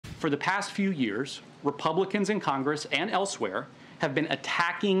For the past few years, Republicans in Congress and elsewhere have been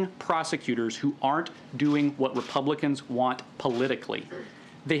attacking prosecutors who aren't doing what Republicans want politically.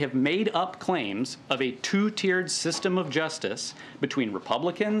 They have made up claims of a two-tiered system of justice between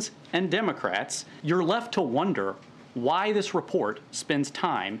Republicans and Democrats. You're left to wonder why this report spends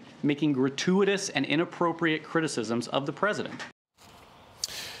time making gratuitous and inappropriate criticisms of the president.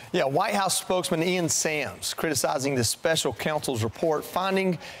 Yeah, White House spokesman Ian Sams criticizing the special counsel's report,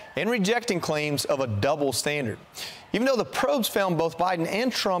 finding and rejecting claims of a double standard. Even though the probes found both Biden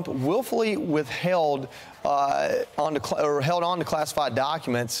and Trump willfully withheld held on to classified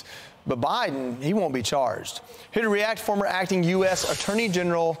documents, but Biden, he won't be charged. Here to react, former acting U.S. Attorney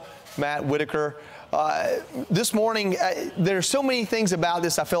General Matt Whitaker. This morning, there are so many things about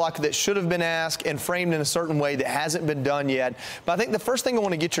this I feel like that should have been asked and framed in a certain way that hasn't been done yet. But I think the first thing I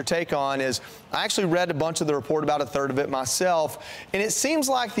want to get your take on is I actually read a bunch of the report, about a third of it myself, and it seems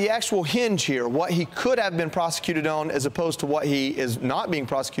like the actual hinge here, what he could have been prosecuted on as opposed to what he is not being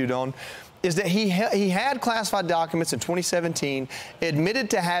prosecuted on, is that he had classified documents in 2017, admitted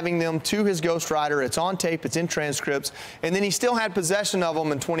to having them to his ghostwriter. It's on tape, it's in transcripts, and then he still had possession of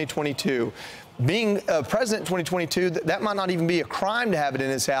them in 2022. Being president in 2022, that might not even be a crime to have it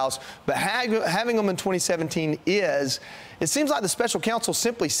in his house, but having them in 2017 is. It seems like the special counsel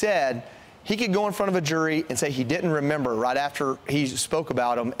simply said he could go in front of a jury and say he didn't remember right after he spoke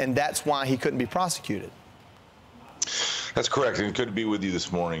about them, and that's why he couldn't be prosecuted. That's correct, and good to be with you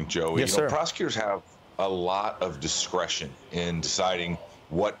this morning, Joe. Yes, sir. Prosecutors have a lot of discretion in deciding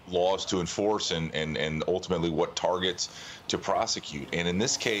what laws to enforce and ultimately what targets to prosecute. And in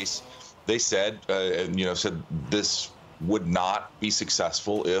this case, they said, said this would not be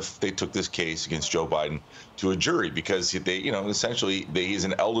successful if they took this case against Joe Biden to a jury because they, essentially he's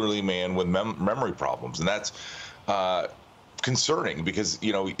an elderly man with memory problems, and that's concerning because,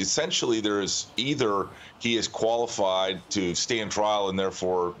 essentially there is either he is qualified to stand trial and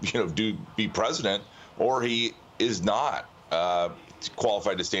therefore, be president, or he is not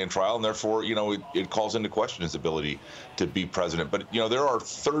qualified to stand trial and therefore, it calls into question his ability to be president. But, there are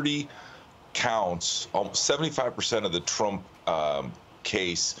 30 counts, 75% of the Trump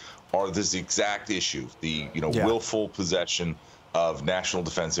case are this exact issue, the, willful possession of national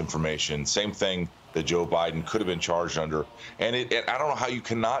defense information. Same thing that Joe Biden could have been charged under. And I don't know how you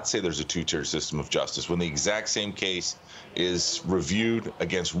cannot say there's a two-tier system of justice when the exact same case is reviewed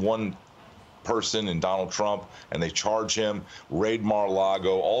against one person in Donald Trump, and they charge him, raid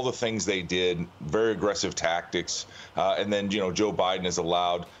Mar-a-Lago, all the things they did, very aggressive tactics, and then Joe Biden is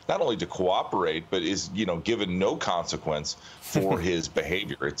allowed not only to cooperate, but is given no consequence for his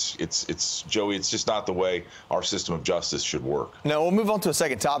behavior. It's Joey, it's just not the way our system of justice should work. Now we'll move on to a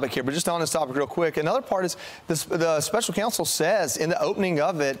second topic here, but just on this topic real quick. Another part is the special counsel says in the opening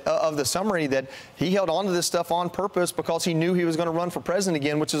of of the summary that he held on to this stuff on purpose because he knew he was going to run for president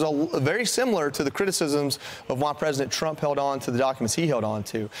again, which is very similar to the criticisms of why President Trump held on to the documents he held on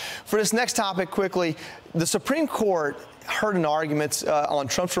to. For this next topic, quickly, the Supreme Court heard an argument on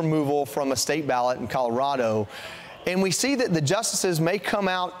Trump's removal from a state ballot in Colorado. And we see that the justices may come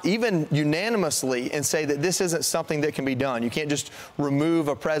out even unanimously and say that this isn't something that can be done. You can't just remove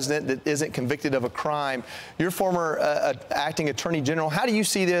a president that isn't convicted of a crime. You're former acting attorney general. How do you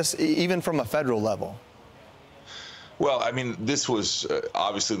see this even from a federal level? Well, I mean, this was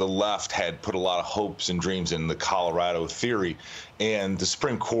obviously the left had put a lot of hopes and dreams in the Colorado theory, and the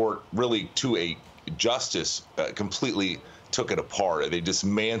Supreme Court really, to a justice, completely took it apart. They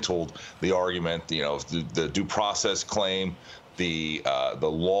dismantled the argument, the due process claim, the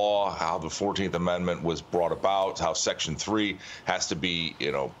law, how the 14th Amendment was brought about, how Section 3 has to be,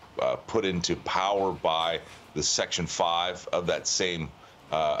 put into power by the Section 5 of that same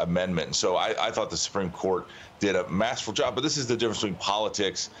amendment. So I thought the Supreme Court did a masterful job, but this is the difference between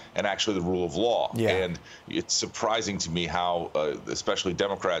politics and actually the rule of law. Yeah. And it's surprising to me how, especially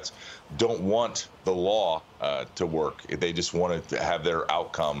Democrats, don't want the law to work. They just want to have their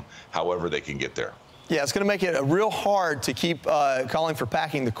outcome however they can get there. Yeah, it's going to make it real hard to keep calling for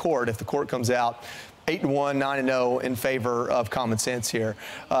packing the court if the court comes out 8-1, 9-0 in favor of common sense here.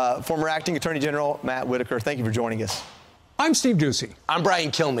 Former acting attorney general Matt Whitaker, thank you for joining us. I'm Steve Ducey. I'm Brian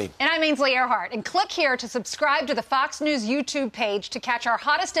Kilmeade. And I'm Ainsley Earhart. And click here to subscribe to the Fox News YouTube page to catch our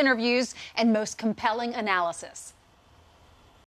hottest interviews and most compelling analysis.